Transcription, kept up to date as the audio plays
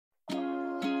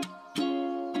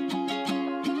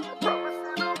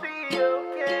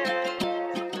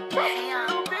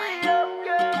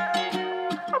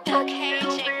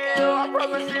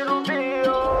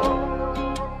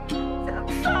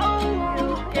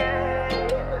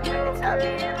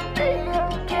it'll be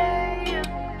okay.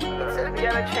 He said we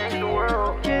gotta change the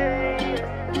world. Be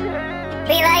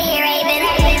like you, Raven.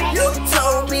 You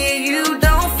told me you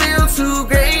don't feel too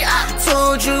great. I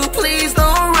told you please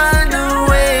don't run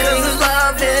away. 'Cause there's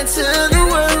love into the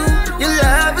world. Your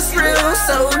love is real,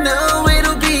 so no,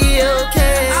 it'll be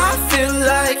okay. I feel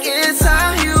like it's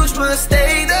a huge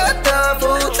mistake. The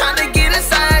devil trying to get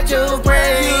inside your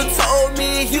brain. You told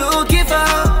me you'll give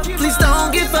up. Please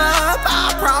don't give up.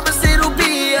 I promise it'll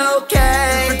be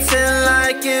okay. Pretend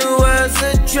like it was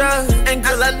a drug. And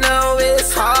girl, I know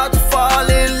it's hard to fall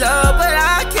in love, but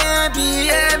I can't be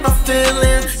in my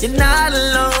feelings. You're not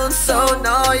alone, so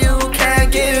no, you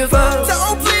can't give up.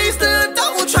 Don't please the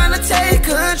devil trying to take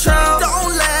control.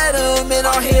 Don't let him in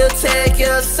or he'll take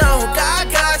your soul.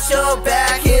 God got your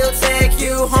back, he'll take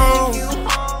you home.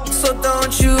 So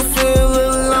don't you feel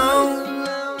alone.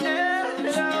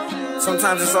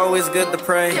 Sometimes it's always good to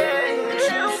pray.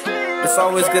 It's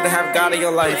always good to have God in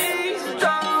your life.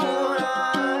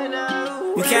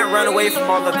 You can't run away from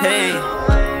all the pain.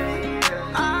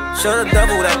 Show the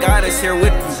devil that God is here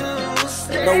with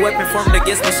you. No weapon formed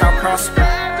against me shall prosper.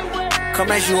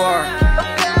 Come as you are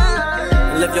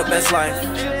and live your best life.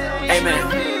 Amen.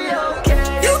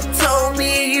 You told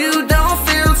me you don't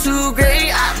feel too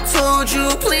great. I told you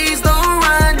please don't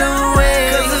run away.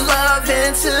 'Cause there's love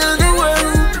into the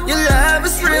world. Your love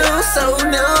is real, so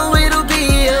no, it'll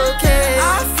be okay.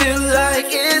 I feel like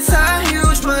it's a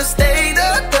huge mistake.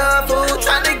 The devil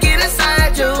trying to get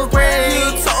inside your brain. You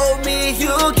told me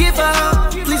you'll give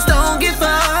up. Please don't give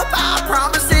up. I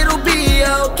promise it'll be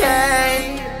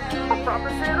okay. I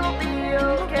promise it'll be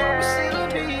okay.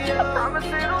 I promise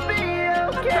it'll be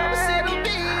okay.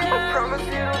 I promise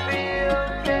it'll be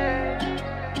okay.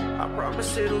 I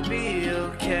promise it'll be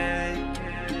okay.